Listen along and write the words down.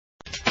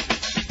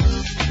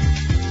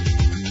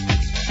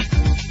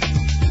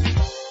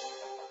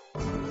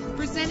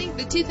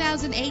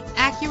2008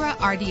 Acura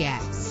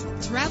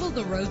RDX. Travel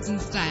the roads in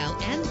style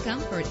and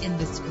comfort in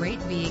this great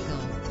vehicle.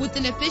 With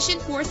an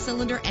efficient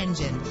 4-cylinder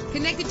engine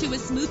connected to a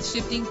smooth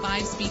shifting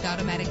 5-speed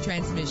automatic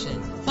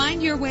transmission.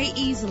 Find your way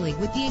easily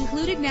with the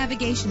included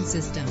navigation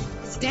system.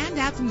 Stand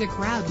out from the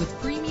crowd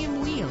with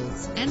premium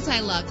wheels.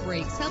 Anti-lock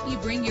brakes help you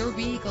bring your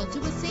vehicle to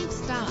a safe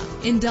stop.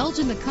 Indulge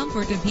in the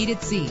comfort of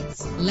heated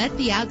seats. Let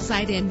the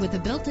outside in with a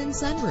built-in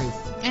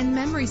sunroof. And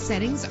memory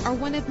settings are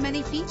one of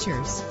many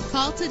features.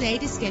 Call today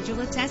to schedule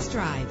a test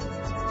drive.